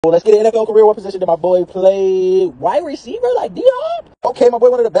Well, let's get an NFL career. What position did my boy play? Wide receiver, like D-Hop? Okay, my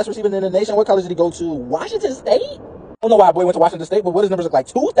boy, one of the best receivers in the nation. What college did he go to? Washington State? I don't know why my boy went to Washington State, but what his numbers look like?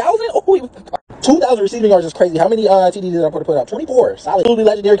 2,000? Oh, he was 2,000 receiving yards is crazy. How many TDs did I put up? 24. Solid. Truly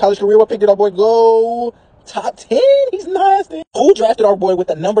legendary college career. What pick did our boy go? Top 10? He's nasty. Who drafted our boy with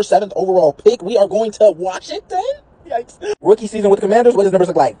the number 7th overall pick? We are going to Washington? Yikes. Rookie season with the Commanders. What his numbers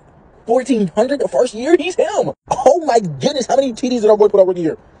look like? 1,400 the first year? He's him. Oh my goodness. How many TDs did our boy put up rookie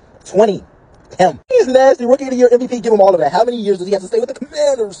year? 20. Him. He's nasty. Rookie of the year, MVP. Give him all of that. How many years does he have to stay with the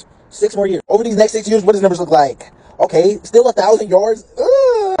Commanders? 6 more years. Over these next 6 years, what his numbers look like? Okay, still 1,000 yards.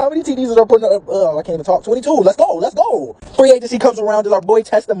 How many TDs are putting up? I can't even talk. 22. Let's go. Let's go. Free agency comes around. Does our boy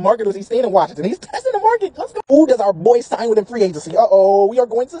test the market, or is he staying in Washington? He's testing the market. Let's go. Who does our boy sign with in free agency? Uh-oh. We are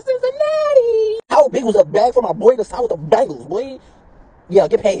going to Cincinnati. How big was the bag for my boy to sign with the Bengals, boy? Yeah,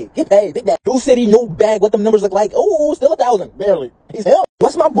 get paid. Get paid. Big bag. New city, new bag. What them numbers look like? Oh, still 1,000. Barely. He's him.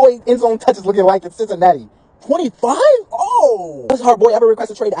 What's my boy end zone touches looking like in Cincinnati? 25? Oh. Does our boy ever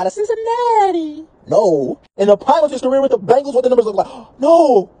request a trade out of Cincinnati? No. In the prime of his career with the Bengals, what the numbers look like?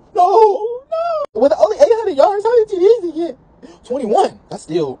 No. No. No. With only 800 yards, how many TDs did he get? 21. That's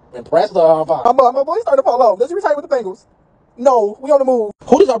still impressive. My boy starting to fall off. Does he retire with the Bengals? No, we on the move.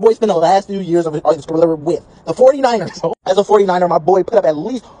 Who does our boy spend the last few years of his career with? The 49ers. As a 49er, my boy put up at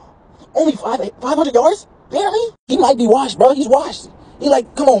least only 500 yards? Barely? He might be washed, bro. He's washed. He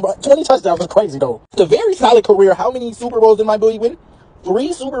like, come on, bro. 20 touchdowns is crazy, though. It's a very solid career. How many Super Bowls did my boy win?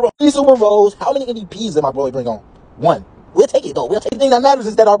 3 Super Bowls. 3 Super Bowls. How many MVPs did my boy bring on? 1. We'll take it, though. We'll take it. The thing that matters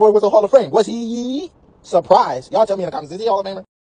is that our boy was a Hall of Fame. Was he? Surprised. Y'all tell me in the comments. Is he Hall of Famer?